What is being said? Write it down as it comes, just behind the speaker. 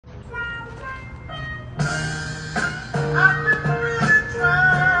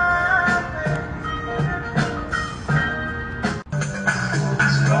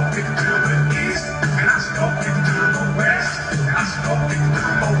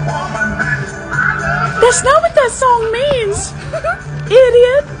That's not what that song means,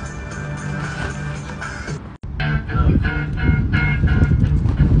 idiot.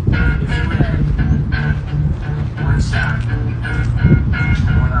 One shot,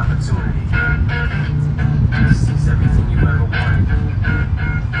 one opportunity. This is everything you ever wanted.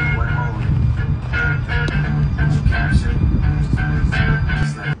 One moment. Did you capture?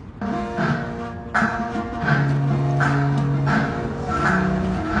 Just let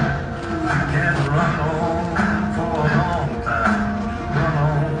can't run on for a long time. Run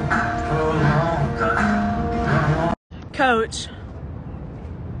on for a long time. Run on. Coach,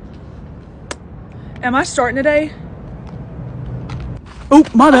 am I starting today? Oh,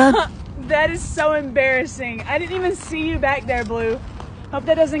 my bad. That is so embarrassing. I didn't even see you back there, Blue. Hope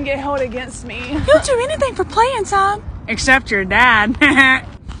that doesn't get held against me. You'll do anything for playing time. Except your dad.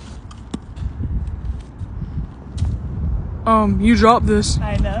 You dropped this.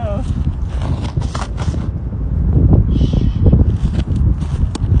 I know.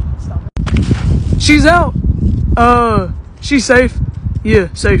 Stop it. She's out. She's safe. Yeah,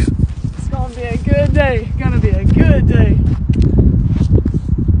 safe. It's gonna be a good day. Gonna be a good day.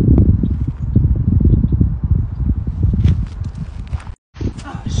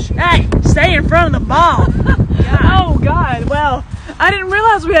 Hey, stay in front of the ball. Oh, God. Well, I didn't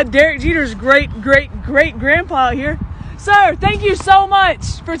realize we had Derek Jeter's great-great-great-grandpa out here. Sir, thank you so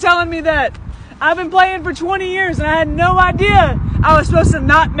much for telling me that. I've been playing for 20 years, and I had no idea I was supposed to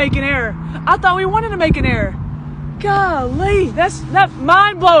not make an error. I thought we wanted to make an error. Golly, that's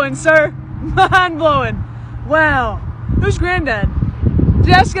mind-blowing, sir. Mind-blowing. Wow. Who's granddad?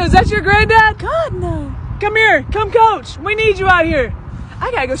 Jessica, is that your granddad? God, no. Come here. Come coach. We need you out here.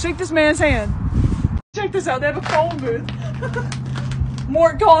 I gotta go shake this man's hand. Check this out. They have a phone booth.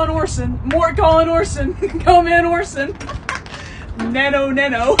 Mort calling Orson. Mort calling Orson. Come in, Orson. Nano.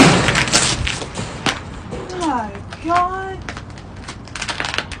 My God.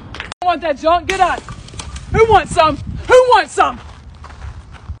 I want that junk. Get out. Who wants some? Who wants some?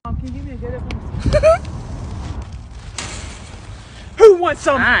 Mom, can you give me a get it? Who wants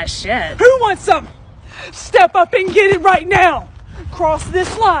some? Ah, shit. Who wants some? Step up and get it right now. Cross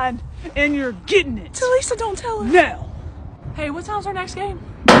this line and you're getting it. Talisa, don't tell her. Now. Hey, what time's our next game?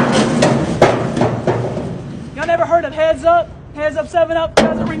 Y'all never heard of Heads Up? Heads Up, 7 Up?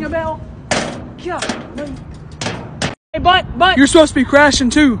 Doesn't ring a bell? God. Hey, bunt. You're supposed to be crashing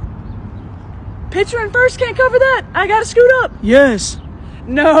too. Pitcher and first can't cover that. I gotta scoot up. Yes.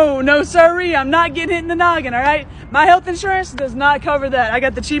 No, sirree. I'm not getting hit in the noggin, all right? My health insurance does not cover that. I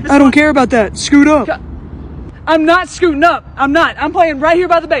got the cheapest I don't one. care about that. Scoot up. I'm not scooting up. I'm not. I'm playing right here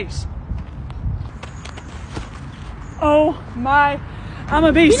by the base. Oh my, I'm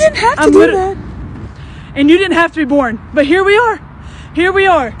a beast. You didn't have to do that. And you didn't have to be born. But here we are. Here we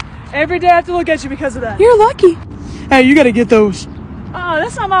are. Every day I have to look at you because of that. You're lucky. Hey, you gotta get those.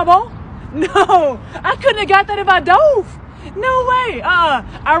 That's not my ball. No, I couldn't have got that if I dove. No way.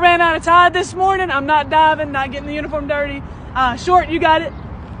 I ran out of tide this morning. I'm not diving, not getting the uniform dirty. Short, you got it.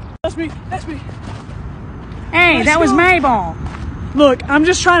 That's me. Hey, Let's that was go. my ball. Look, I'm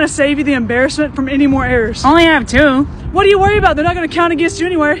just trying to save you the embarrassment from any more errors. Only have 2. What are you worried about? They're not going to count against you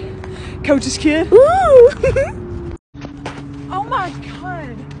anyway. Coach's kid. Ooh. Oh my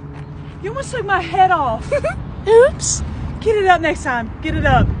God. You almost took my head off. Oops. Get it up next time. Get it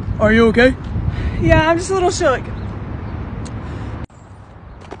up. Are you okay? Yeah, I'm just a little shook.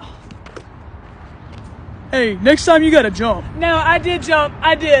 Hey, next time you gotta jump. No, I did jump.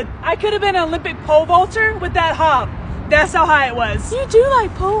 I did. I could have been an Olympic pole vaulter with that hop. That's how high it was. You do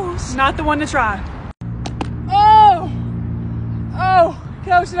like poles. Not the one to try. Oh,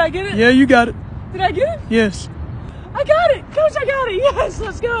 Coach, did I get it? Yeah, you got it. Did I get it? Yes. I got it. Coach, I got it. Yes,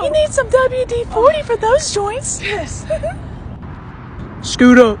 let's go. You need some WD-40 for those joints. Yes.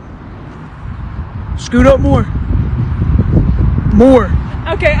 Scoot up. Scoot up more. More.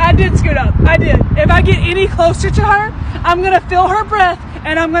 Okay, I did scoot up. I did. If I get any closer to her, I'm going to feel her breath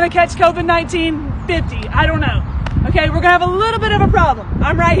and I'm going to catch COVID-19 50. I don't know. Okay, we're going to have a little bit of a problem.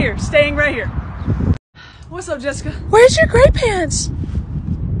 I'm right here, staying right here. What's up, Jessica? Where's your gray pants?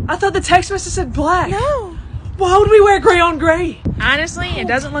 I thought the text message said black. No. Why would we wear gray on gray? Honestly, it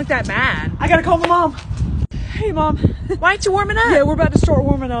doesn't look that bad. I got to call my mom. Hey, Mom. Why aren't you warming up? Yeah, we're about to start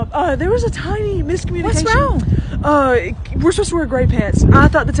warming up. There was a tiny miscommunication. What's wrong? We're supposed to wear gray pants. I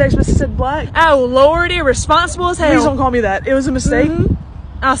thought the text message said black. Oh, Lord, irresponsible as hell. Please don't call me that. It was a mistake.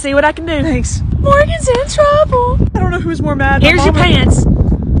 I'll see what I can do. Thanks. Morgan's in trouble. I don't know who's more mad. Here's your pants.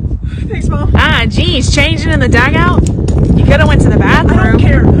 Thanks, Mom. Ah, geez, changing in the dugout? You could have went to the bathroom. I don't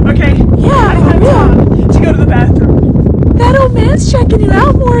care, okay? Yeah, I don't have time to go to the bathroom. That old man's checking you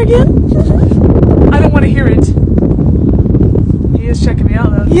out, Morgan. I don't want want to hear it. He is checking me out,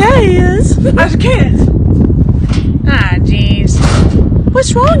 though. Yeah, he is. I can't. Ah, jeez.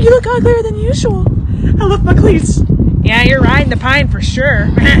 What's wrong? You look uglier than usual. I left my cleats. Yeah, you're riding the pine for sure.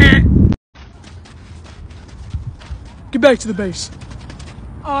 Get back to the base.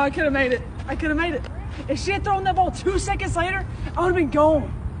 Oh, I could have made it. I could have made it. If she had thrown that ball 2 seconds later, I would have been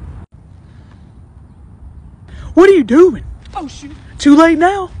gone. What are you doing? Oh, shoot. Too late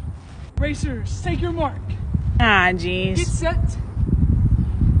now. Racers, take your mark. Ah, Get jeez. set.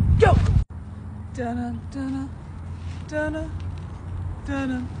 Go. Dun dun dun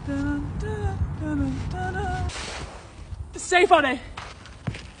dun dun dun dun dun. Safe on it.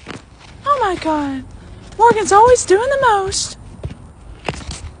 Oh my God. Morgan's always doing the most.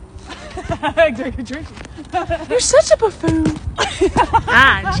 You're drinking. You're such a buffoon.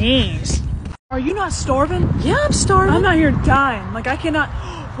 Ah, jeez. Are you not starving? Yeah, I'm starving. I'm out here dying. Like, I cannot.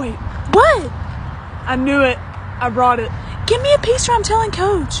 Wait, What? I knew it. I brought it. Give me a piece or I'm telling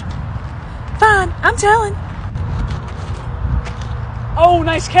Coach. Fine, I'm telling. Oh,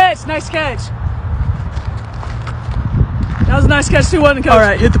 nice catch. Nice catch. That was a nice catch, too, wasn't it, Coach? All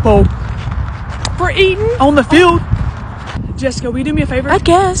right, hit the pole. For eating. On the field. Jessica, will you do me a favor? I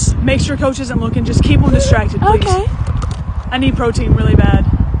guess. Make sure Coach isn't looking. Just keep him distracted, please. Okay. I need protein really bad.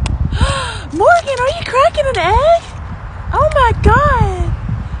 Morgan, are you cracking an egg? Oh my God.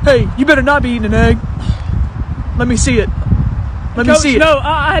 Hey, you better not be eating an egg. Let me see it. Let me Coach, see it. no,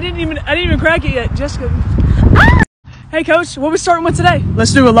 I didn't even crack it yet. Jessica. Hey, Coach, what are we starting with today?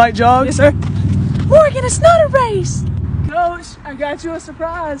 Let's do a light jog. Yes, sir. Morgan, it's not a race. Coach, I got you a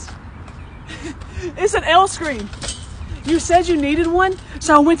surprise. It's an L screen. You said you needed one,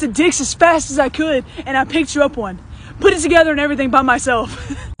 so I went to Dick's as fast as I could, and I picked you up one. Put it together and everything by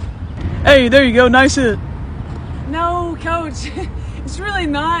myself. Hey, there you go. Nice hit. No, Coach, it's really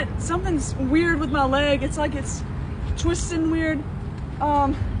not. Something's weird with my leg. It's like it's twisting weird.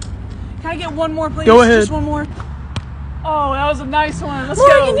 Can I get one more, please? Go ahead. Just one more. Oh, that was a nice one. Let's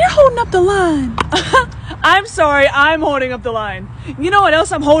Morgan, go. you're holding up the line. I'm sorry, I'm holding up the line. You know what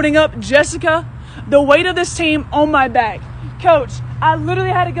else I'm holding up, Jessica? The weight of this team on my back. Coach, I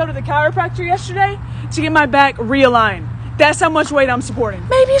literally had to go to the chiropractor yesterday to get my back realigned. That's how much weight I'm supporting.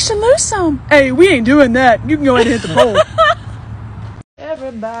 Maybe you should lose some. Hey, we ain't doing that. You can go ahead and hit the pole.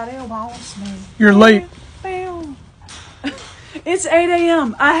 Everybody wants me. You're late. It's 8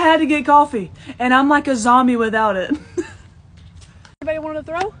 a.m. I had to get coffee, and I'm like a zombie without it. Anybody want to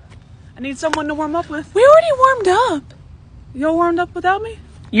throw? I need someone to warm up with. We already warmed up. Y'all warmed up without me?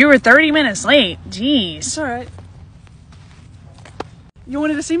 You were 30 minutes late. Jeez. It's all right. You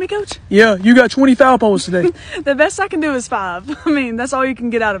wanted to see me, Coach? Yeah, you got 20 foul poles today. The best I can do is 5. I mean, that's all you can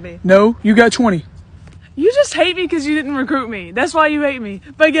get out of me. No, you got 20. You just hate me because you didn't recruit me. That's why you hate me.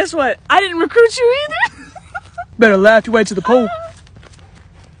 But guess what? I didn't recruit you either. Better laugh your way to the pole.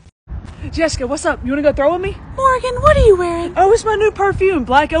 Jessica, what's up? You want to go throw with me? Morgan, what are you wearing? Oh, it's my new perfume,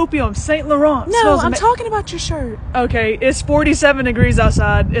 Black Opium, Saint Laurent. No, Smells I'm talking about your shirt. Okay, it's 47 degrees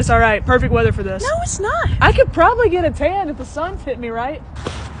outside. It's all right. Perfect weather for this. No, it's not. I could probably get a tan if the sun's hit me, right?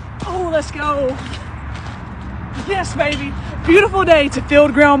 Oh, let's go. Yes, baby. Beautiful day to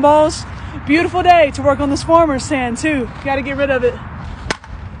field ground balls. Beautiful day to work on this farmer's sand, too. Got to get rid of it.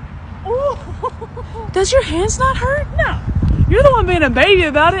 Ooh. Does your hands not hurt? No. You're the one being a baby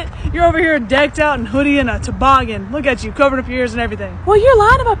about it. You're over here decked out in hoodie and a toboggan. Look at you, covered up your ears and everything. Well, you're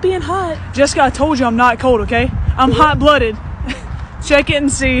lying about being hot. Jessica, I told you I'm not cold, okay? I'm hot-blooded. Check it and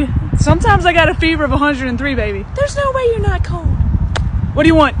see. Sometimes I got a fever of 103, baby. There's no way you're not cold. What do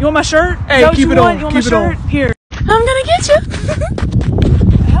you want? You want my shirt? Hey, Is that what keep you it want? on. You want Keep my it on. shirt? Here. I'm gonna get you.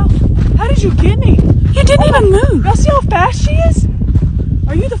 How did you get me? You didn't even move. Y'all see how fast she is?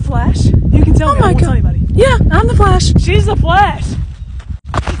 Are you the Flash? You can tell Oh me. I my won't God. tell anybody. Yeah, I'm the Flash. She's the Flash.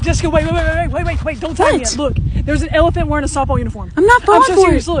 Jessica, wait. Don't tell me What? yet. Look, there's an elephant wearing a softball uniform. I'm not falling I'm so for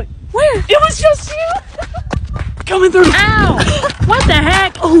serious. it. Look. Where? It was just you. Coming through. Ow! What the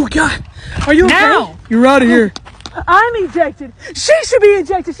heck? Oh, God. Are you okay? Now! You're out of here. I'm ejected. She should be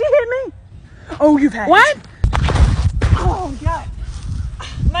ejected. She hit me. Oh, you've had What? it. Oh, God.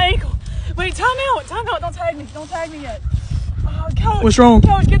 My ankle. Wait, time out. Don't tag me. Don't tag me yet. Oh, Coach. What's wrong?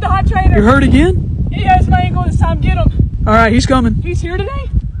 Coach, get the hot trainer. You're hurt again? Yeah, it's my ankle this time. Get him. All right, he's coming. He's here today?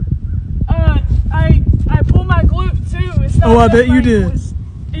 I pulled my glute, too. It's not Oh, I just bet my you ankle.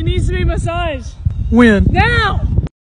 did. It needs to be massaged. When? Now!